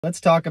Let's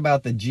talk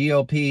about the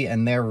GOP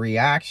and their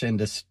reaction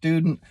to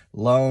student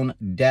loan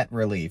debt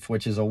relief,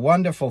 which is a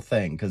wonderful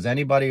thing because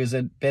anybody who's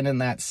been in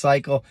that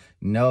cycle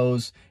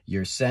knows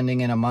you're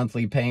sending in a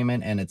monthly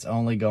payment and it's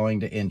only going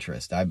to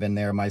interest. I've been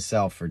there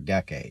myself for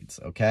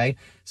decades, okay?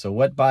 So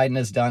what Biden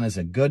has done is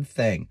a good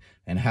thing.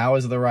 And how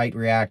has the right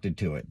reacted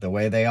to it? The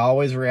way they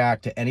always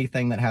react to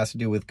anything that has to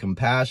do with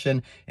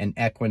compassion and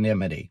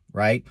equanimity,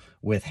 right?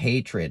 With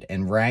hatred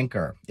and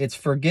rancor. It's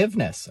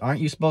forgiveness.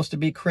 Aren't you supposed to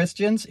be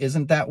Christians?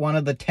 Isn't that one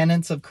of the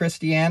tenets of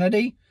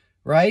Christianity,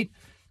 right?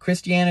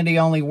 Christianity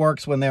only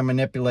works when they're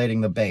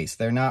manipulating the base.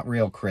 They're not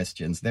real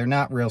Christians. They're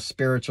not real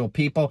spiritual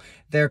people.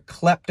 They're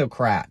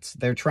kleptocrats.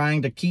 They're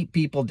trying to keep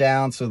people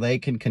down so they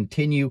can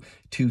continue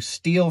to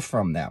steal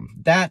from them.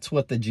 That's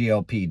what the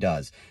GOP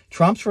does.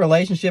 Trump's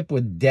relationship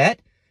with debt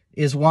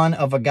is one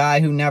of a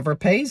guy who never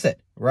pays it,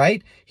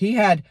 right? He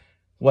had,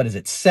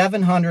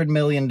 $700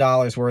 million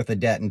worth of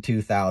debt in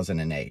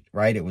 2008,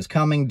 right? It was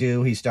coming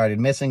due. He started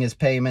missing his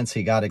payments.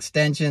 He got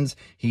extensions.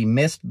 He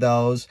missed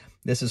those.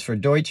 This is for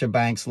Deutsche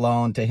Bank's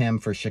loan to him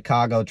for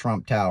Chicago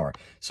Trump Tower.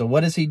 So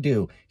what does he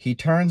do? He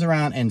turns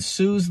around and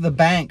sues the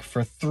bank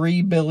for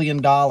 $3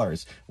 billion.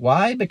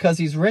 Why? Because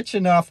he's rich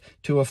enough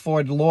to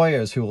afford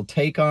lawyers who will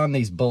take on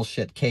these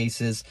bullshit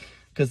cases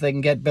because they can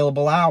get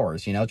billable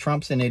hours. You know,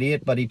 Trump's an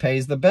idiot, but he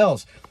pays the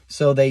bills.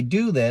 So they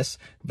do this.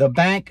 The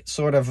bank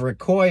sort of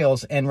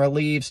recoils and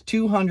relieves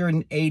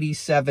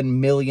 $287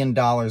 million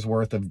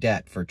worth of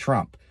debt for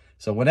Trump.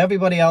 So when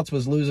everybody else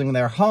was losing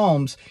their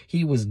homes,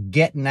 he was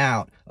getting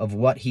out of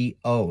what he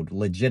owed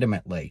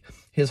legitimately.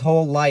 His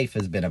whole life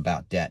has been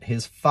about debt.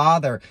 His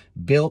father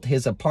built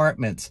his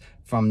apartments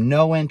from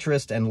no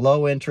interest and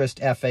low interest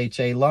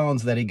FHA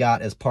loans that he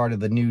got as part of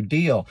the New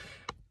Deal.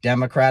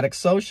 Democratic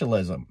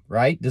socialism,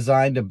 right?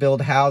 Designed to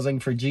build housing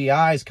for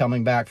GIs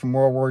coming back from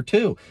World War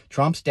II.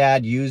 Trump's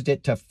dad used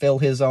it to fill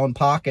his own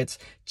pockets,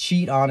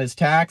 cheat on his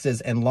taxes,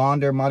 and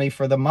launder money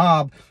for the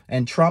mob.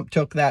 And Trump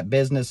took that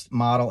business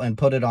model and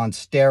put it on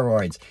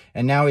steroids.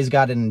 And now he's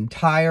got an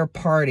entire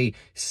party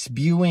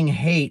spewing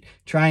hate,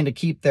 trying to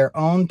keep their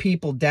own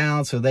people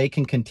down so they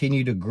can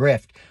continue to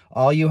grift.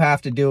 All you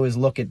have to do is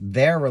look at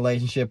their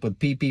relationship with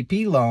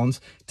PPP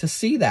loans to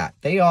see that.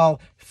 They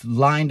all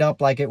lined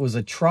up like it was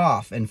a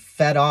trough and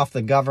fed off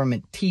the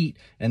government teat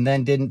and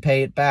then didn't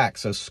pay it back.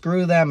 So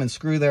screw them and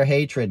screw their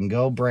hatred and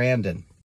go Brandon.